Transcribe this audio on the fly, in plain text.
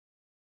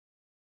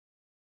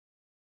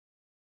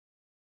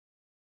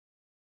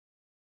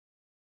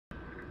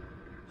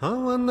The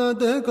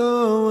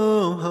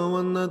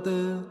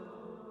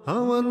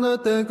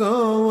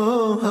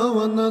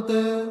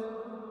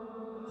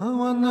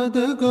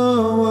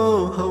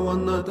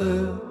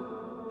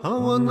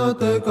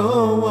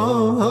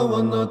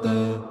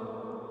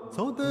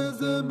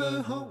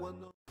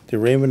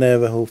Ramah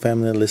Navajo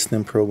Family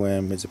Listening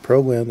Program is a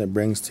program that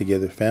brings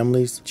together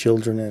families,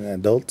 children, and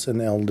adults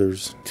and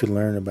elders to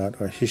learn about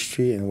our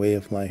history and way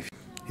of life.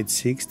 It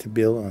seeks to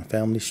build on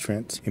family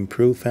strengths,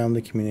 improve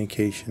family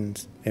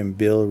communications, and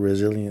build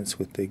resilience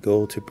with the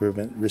goal to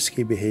prevent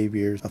risky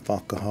behaviors of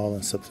alcohol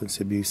and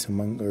substance abuse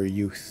among our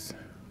youth.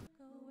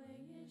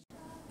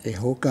 A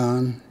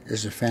hogan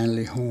is a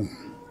family home.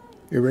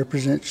 It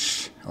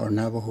represents our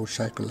Navajo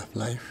cycle of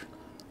life.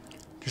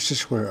 This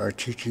is where our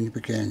teaching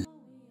began.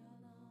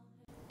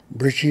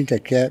 Bridging the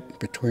gap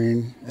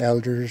between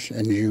elders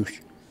and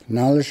youth.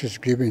 Knowledge is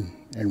given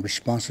and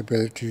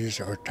responsibilities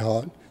are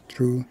taught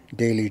through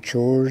daily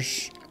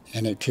chores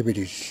and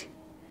activities.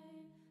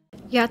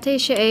 Yate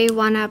she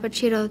wana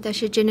bachiro da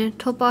shijine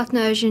topat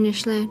na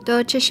urgenishle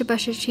do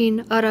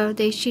chishabashichin aro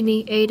de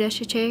shini ada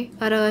shiche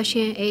aro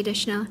ashin ada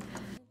shna.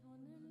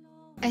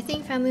 I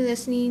think family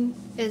listening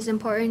is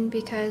important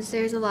because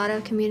there's a lot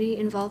of community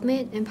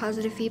involvement and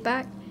positive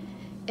feedback.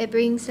 It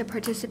brings the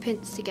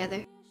participants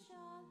together.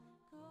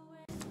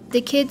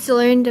 The kids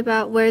learned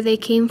about where they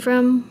came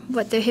from,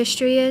 what their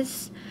history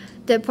is,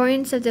 the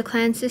importance of the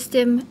clan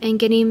system, and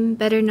getting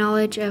better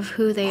knowledge of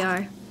who they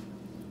are.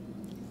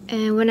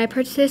 And when I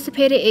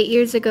participated 8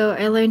 years ago,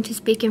 I learned to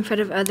speak in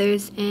front of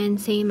others and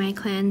say my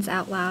clans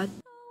out loud.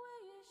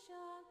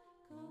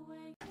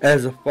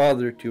 As a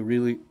father, to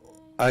really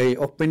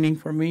eye-opening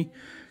for me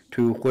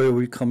to where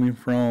we're coming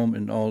from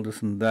and all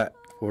this and that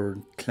for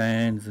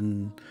clans,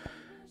 and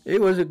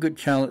it was a good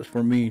challenge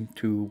for me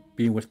to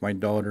be with my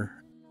daughter.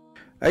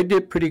 I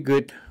did pretty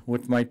good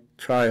with my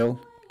trial,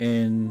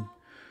 and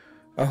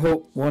I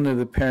hope one of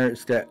the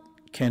parents that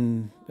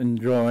can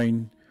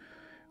enjoy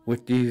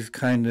with these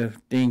kind of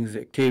things,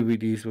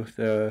 activities with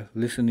the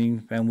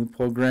listening family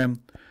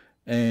program,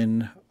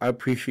 and I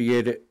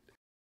appreciate it.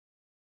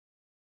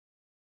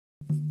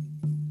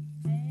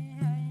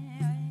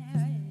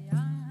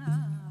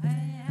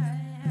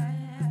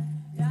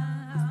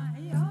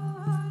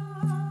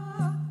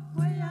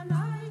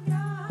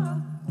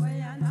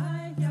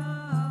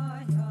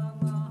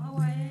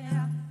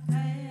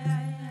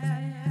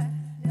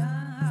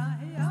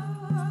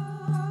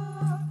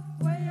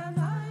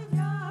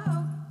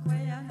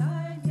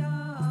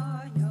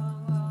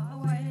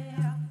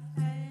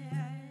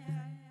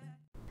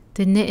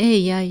 Tene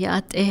ya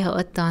at eho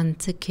atan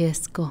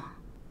tsikiesko.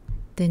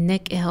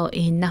 Tenek eho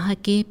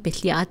inahaki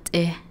piliat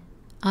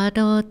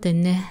aro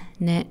tene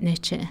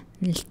neche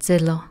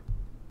nilzelo.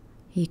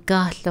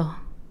 Hikalo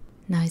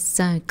na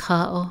san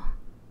kao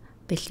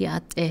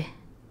piliat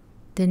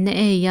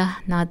Tene ya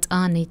nat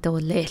ani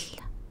dolel.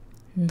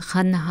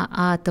 Nkhana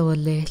a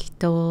dolel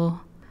to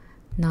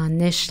na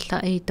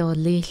neshla I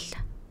dolil.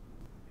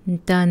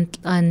 Ntant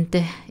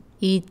ante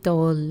I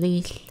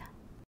dolil.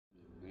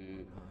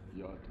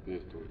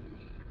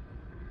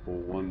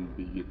 One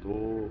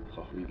bigito,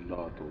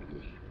 Hahilato,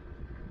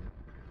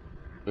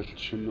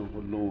 Belchina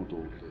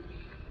Holodo,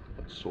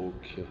 at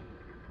Sokia,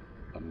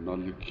 and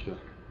Nalikia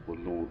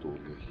Holodo.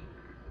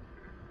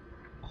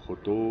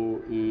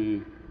 Kodo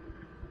e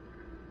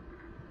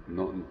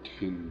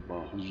Nantin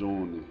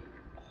Bahzoni,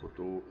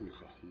 Kodo e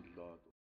Hahilato.